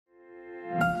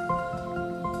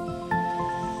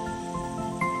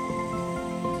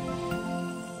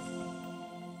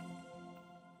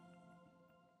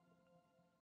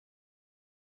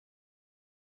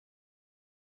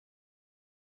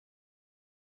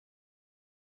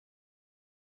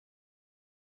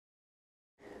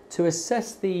To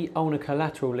assess the ulnar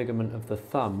collateral ligament of the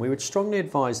thumb, we would strongly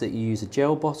advise that you use a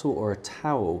gel bottle or a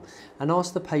towel and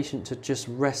ask the patient to just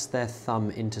rest their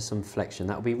thumb into some flexion.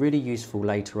 That will be really useful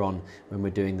later on when we're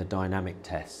doing the dynamic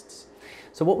tests.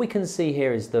 So what we can see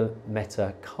here is the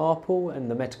metacarpal, and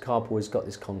the metacarpal has got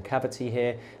this concavity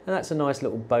here, and that's a nice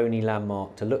little bony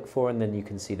landmark to look for, and then you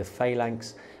can see the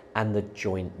phalanx and the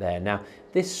joint there. Now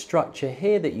this structure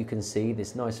here that you can see,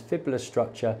 this nice fibular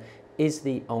structure, is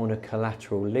the ulnar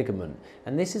collateral ligament,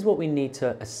 and this is what we need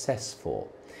to assess for.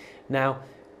 Now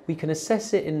we can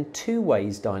assess it in two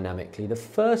ways dynamically. The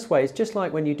first way is just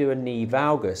like when you do a knee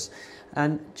valgus,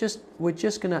 and we're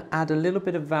just going to add a little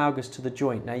bit of valgus to the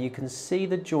joint. Now you can see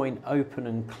the joint open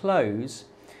and close,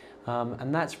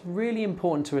 and that's really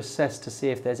important to assess to see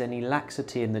if there's any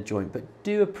laxity in the joint, but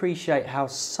do appreciate how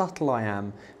subtle I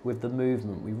am with the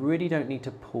movement. We really don't need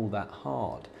to pull that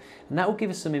hard, and that will give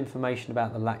us some information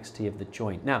about the laxity of the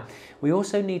joint. Now we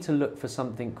also need to look for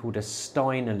something called a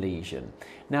Steiner lesion.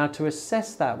 Now to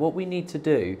assess that, what we need to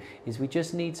do is we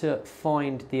just need to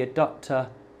find the adductor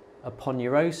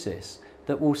aponeurosis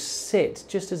that will sit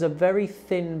just as a very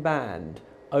thin band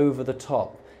over the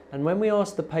top. And when we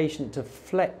ask the patient to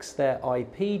flex their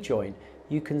IP joint,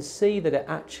 you can see that it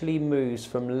actually moves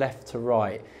from left to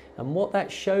right. And what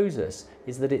that shows us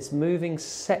is that it's moving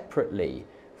separately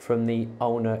from the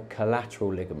ulnar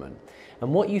collateral ligament.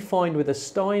 And what you find with a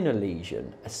Steiner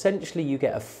lesion, essentially you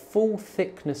get a full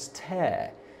thickness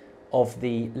tear of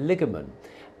the ligament,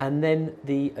 and then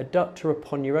the adductor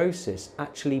aponeurosis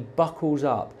actually buckles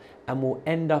up and will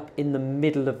end up in the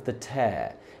middle of the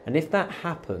tear. And if that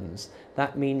happens,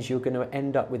 that means you're going to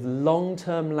end up with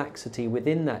long-term laxity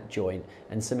within that joint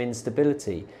and some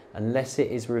instability unless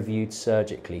it is reviewed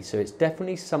surgically. So it's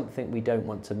definitely something we don't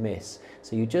want to miss.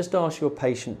 So you just ask your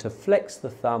patient to flex the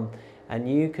thumb,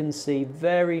 and you can see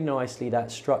very nicely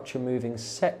that structure moving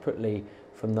separately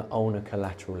from the ulnar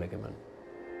collateral ligament.